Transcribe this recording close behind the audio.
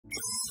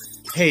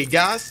Hey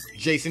guys,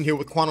 Jason here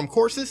with Quantum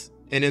Courses,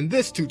 and in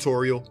this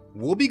tutorial,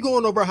 we'll be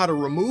going over how to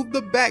remove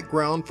the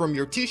background from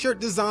your t-shirt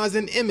designs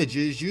and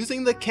images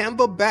using the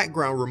Canva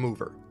background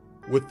remover.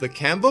 With the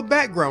Canva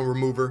background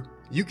remover,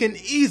 you can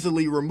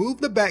easily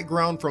remove the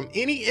background from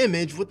any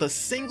image with a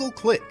single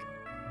click.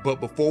 But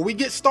before we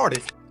get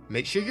started,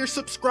 make sure you're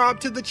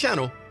subscribed to the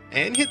channel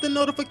and hit the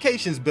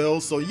notifications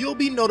bell so you'll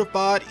be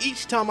notified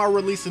each time I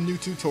release a new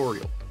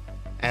tutorial.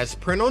 As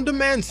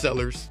print-on-demand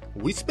sellers,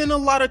 we spend a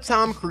lot of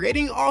time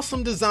creating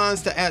awesome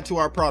designs to add to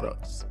our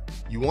products.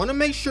 You want to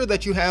make sure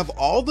that you have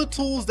all the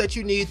tools that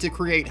you need to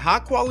create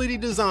high-quality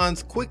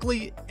designs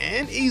quickly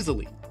and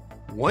easily.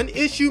 One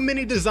issue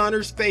many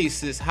designers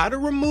face is how to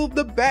remove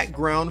the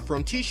background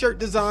from t-shirt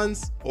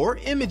designs or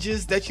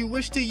images that you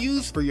wish to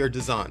use for your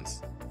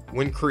designs.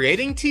 When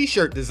creating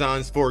t-shirt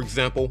designs, for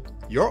example,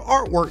 your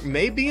artwork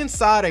may be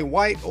inside a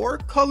white or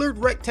colored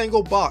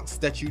rectangle box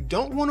that you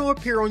don't want to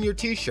appear on your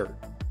t-shirt.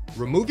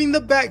 Removing the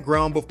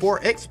background before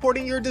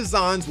exporting your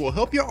designs will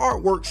help your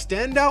artwork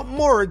stand out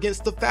more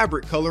against the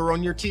fabric color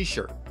on your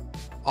t-shirt.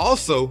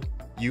 Also,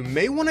 you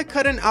may want to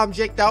cut an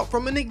object out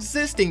from an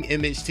existing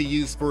image to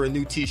use for a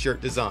new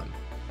t-shirt design.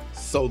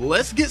 So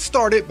let's get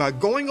started by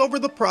going over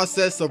the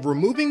process of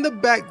removing the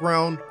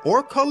background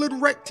or colored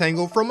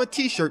rectangle from a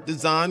t-shirt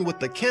design with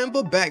the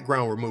Canva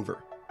background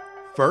remover.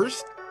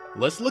 First,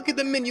 let's look at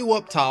the menu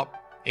up top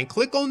and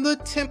click on the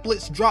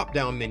Templates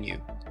drop-down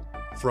menu.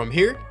 From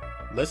here,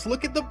 let's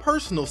look at the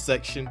Personal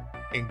section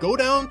and go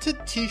down to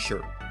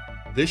T-shirt.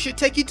 This should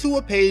take you to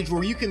a page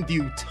where you can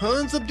view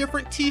tons of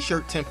different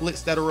t-shirt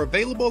templates that are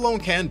available on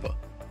Canva.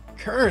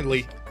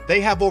 Currently, they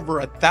have over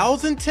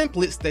 1,000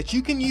 templates that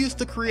you can use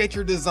to create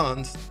your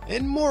designs,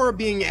 and more are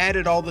being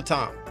added all the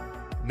time.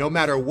 No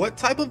matter what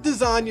type of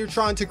design you're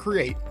trying to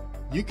create,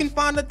 you can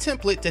find a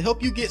template to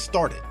help you get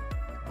started.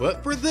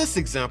 But for this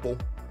example,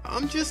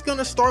 I'm just going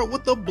to start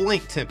with a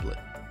blank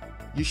template.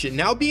 You should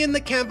now be in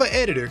the Canva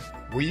editor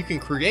where you can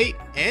create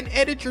and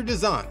edit your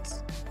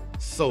designs.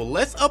 So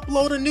let's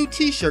upload a new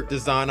t-shirt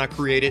design I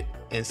created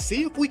and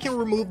see if we can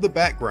remove the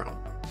background.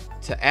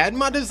 To add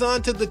my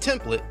design to the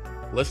template,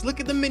 let's look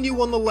at the menu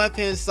on the left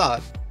hand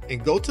side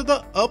and go to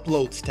the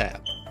Uploads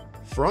tab.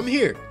 From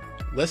here,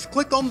 let's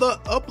click on the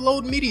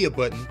Upload Media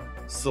button,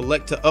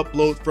 select to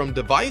upload from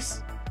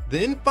device,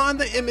 then find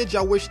the image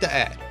I wish to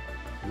add.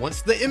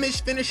 Once the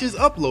image finishes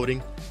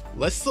uploading,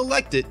 let's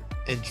select it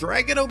and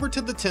drag it over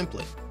to the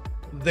template.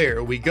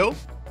 There we go.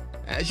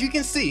 As you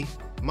can see,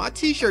 my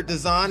t-shirt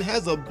design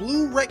has a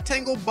blue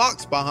rectangle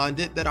box behind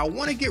it that I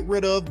want to get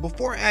rid of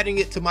before adding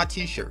it to my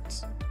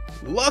t-shirts.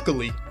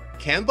 Luckily,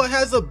 Canva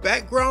has a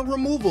background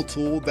removal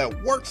tool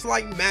that works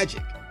like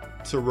magic.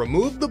 To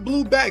remove the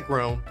blue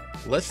background,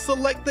 let's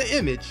select the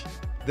image,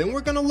 then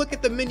we're going to look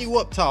at the menu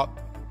up top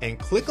and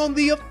click on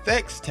the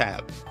Effects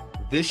tab.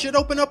 This should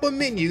open up a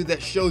menu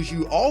that shows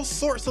you all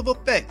sorts of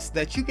effects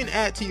that you can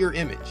add to your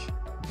image.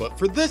 But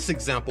for this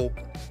example,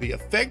 the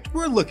effect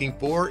we're looking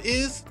for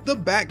is the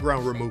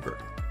background remover.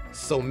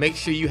 So make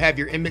sure you have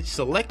your image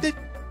selected,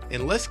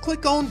 and let's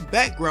click on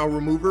background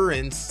remover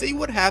and see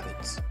what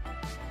happens.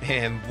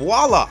 And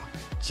voila!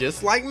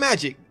 Just like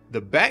magic,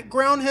 the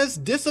background has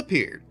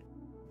disappeared.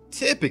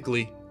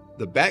 Typically,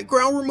 the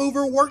background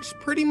remover works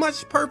pretty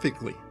much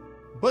perfectly,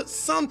 but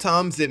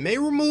sometimes it may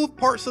remove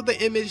parts of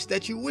the image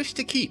that you wish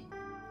to keep.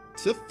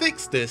 To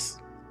fix this,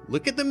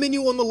 look at the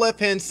menu on the left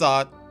hand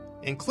side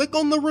and click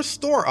on the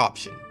Restore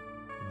option.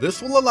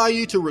 This will allow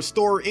you to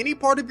restore any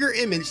part of your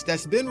image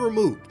that's been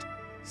removed.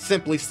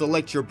 Simply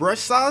select your brush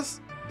size,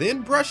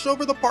 then brush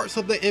over the parts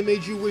of the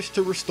image you wish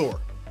to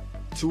restore.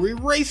 To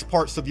erase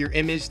parts of your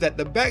image that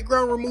the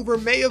background remover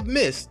may have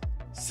missed,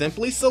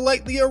 simply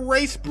select the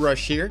Erase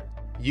brush here,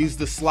 use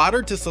the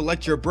slider to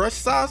select your brush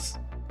size,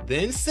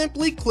 then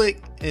simply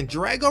click and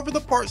drag over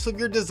the parts of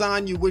your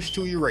design you wish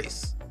to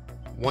erase.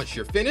 Once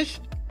you're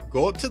finished,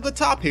 go up to the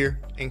top here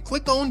and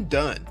click on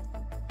Done.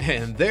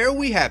 And there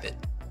we have it.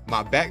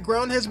 My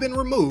background has been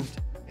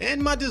removed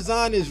and my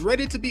design is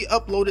ready to be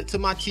uploaded to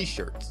my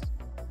t-shirts.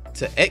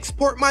 To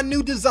export my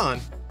new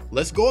design,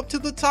 let's go up to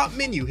the top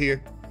menu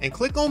here and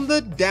click on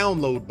the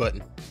Download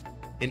button.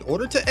 In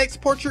order to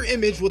export your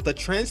image with a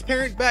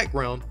transparent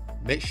background,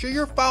 make sure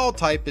your file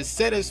type is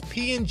set as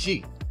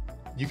PNG.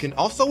 You can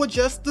also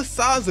adjust the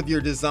size of your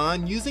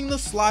design using the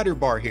slider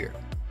bar here.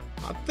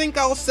 I think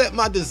I'll set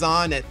my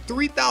design at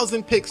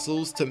 3000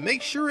 pixels to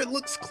make sure it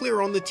looks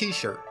clear on the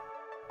t-shirt.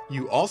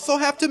 You also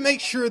have to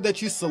make sure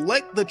that you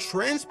select the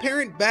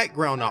transparent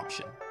background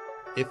option.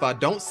 If I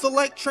don't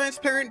select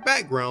transparent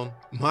background,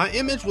 my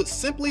image would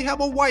simply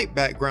have a white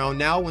background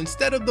now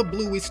instead of the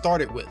blue we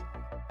started with.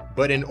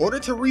 But in order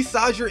to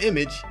resize your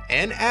image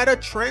and add a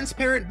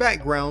transparent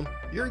background,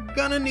 you're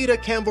gonna need a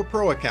Canva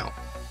Pro account.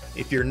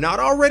 If you're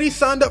not already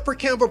signed up for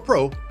Canva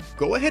Pro,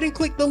 go ahead and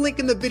click the link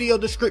in the video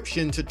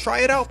description to try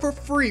it out for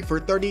free for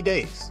 30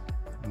 days.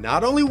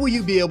 Not only will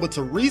you be able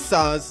to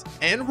resize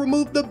and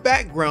remove the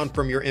background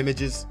from your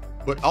images,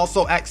 but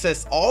also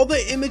access all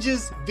the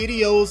images,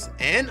 videos,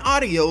 and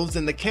audios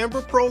in the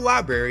Canva Pro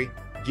library,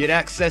 get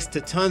access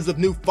to tons of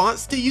new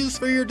fonts to use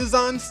for your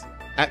designs,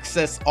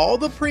 Access all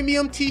the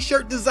premium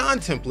t-shirt design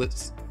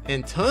templates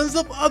and tons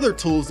of other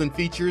tools and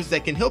features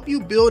that can help you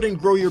build and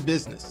grow your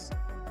business.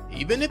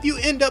 Even if you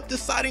end up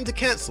deciding to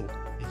cancel,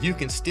 you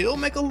can still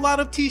make a lot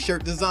of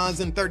t-shirt designs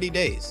in 30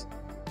 days.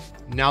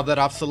 Now that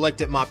I've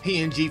selected my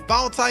PNG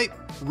file type,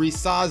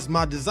 resized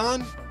my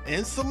design,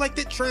 and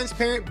selected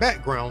transparent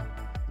background,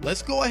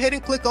 let's go ahead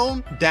and click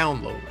on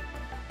download.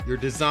 Your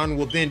design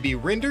will then be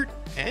rendered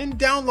and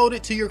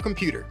downloaded to your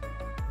computer.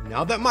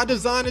 Now that my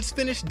design is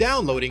finished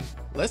downloading,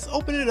 let's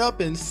open it up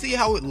and see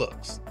how it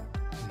looks.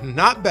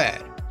 Not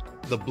bad.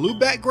 The blue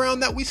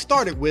background that we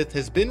started with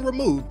has been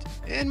removed,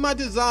 and my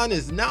design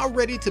is now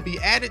ready to be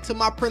added to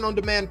my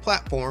print-on-demand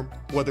platform,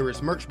 whether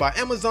it's merch by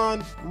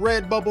Amazon,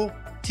 Redbubble,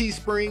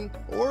 Teespring,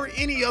 or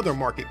any other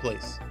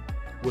marketplace.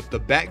 With the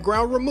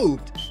background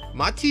removed,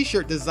 my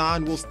t-shirt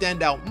design will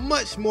stand out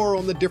much more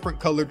on the different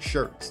colored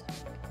shirts.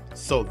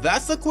 So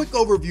that's a quick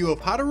overview of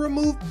how to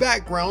remove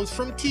backgrounds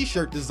from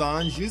t-shirt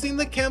designs using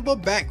the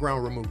Canva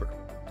background remover.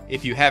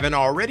 If you haven't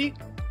already,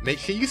 make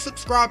sure you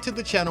subscribe to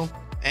the channel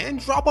and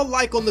drop a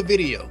like on the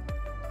video.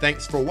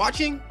 Thanks for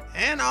watching,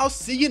 and I'll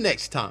see you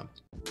next time.